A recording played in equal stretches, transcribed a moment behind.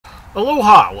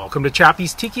Aloha! Welcome to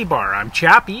Chappy's Tiki Bar. I'm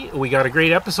Chappy. We got a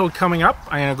great episode coming up.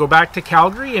 I'm going to go back to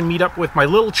Calgary and meet up with my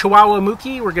little chihuahua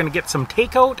Mookie. We're going to get some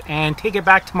takeout and take it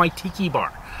back to my Tiki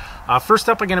Bar. First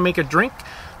up, I'm going to make a drink.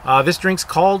 This drink's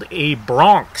called a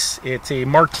Bronx. It's a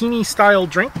martini style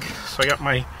drink. So I got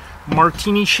my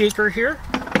martini shaker here.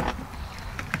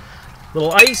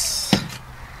 Little ice.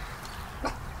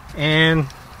 And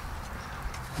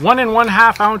 1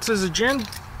 1/2 ounces of gin.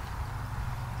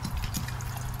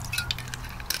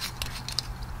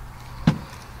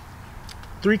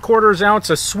 Three-quarters ounce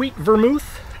of sweet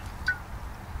vermouth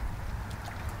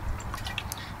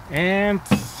and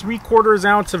 3/4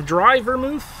 ounce of dry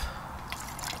vermouth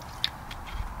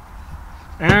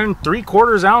and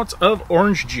 3/4 ounce of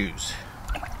orange juice.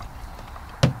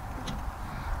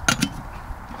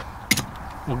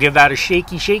 We'll give that a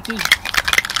shaky.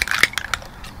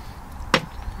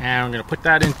 And I'm going to put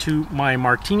that into my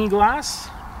martini glass.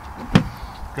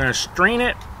 I'm going to strain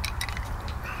it.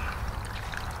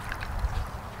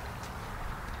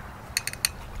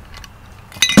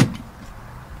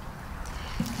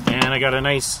 And I got a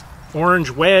nice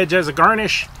orange wedge as a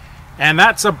garnish. And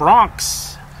that's a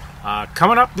Bronx.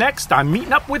 Coming up next, I'm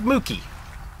meeting up with Mookie.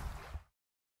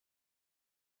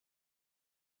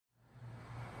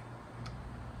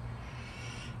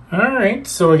 Alright,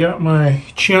 so I got my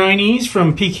Chinese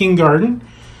from Peking garden.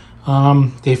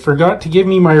 They forgot to give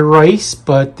me my rice,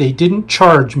 but they didn't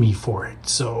charge me for it.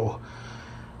 So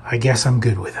I guess I'm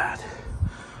good with that.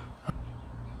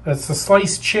 That's the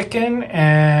sliced chicken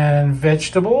and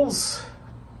vegetables.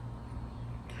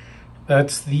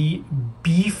 That's the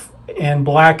beef and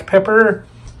black pepper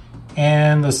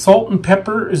and the salt and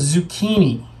pepper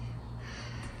zucchini.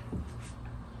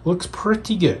 Looks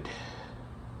pretty good.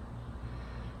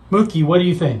 Mookie, what do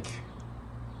you think?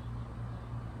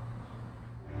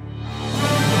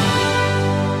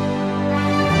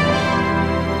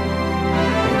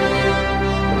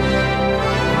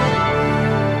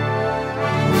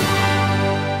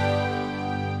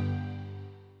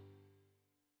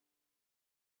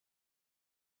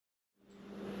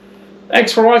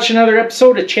 Thanks for watching another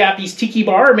episode of Chappy's Tiki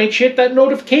Bar. Make sure you hit that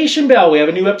notification bell. We have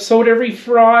a new episode every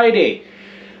Friday.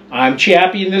 I'm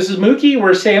Chappy and this is Mookie.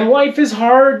 We're saying life is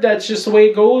hard. That's just the way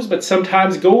it goes, but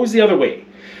sometimes it goes the other way.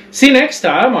 See you next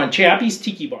time on Chappy's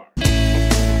Tiki Bar.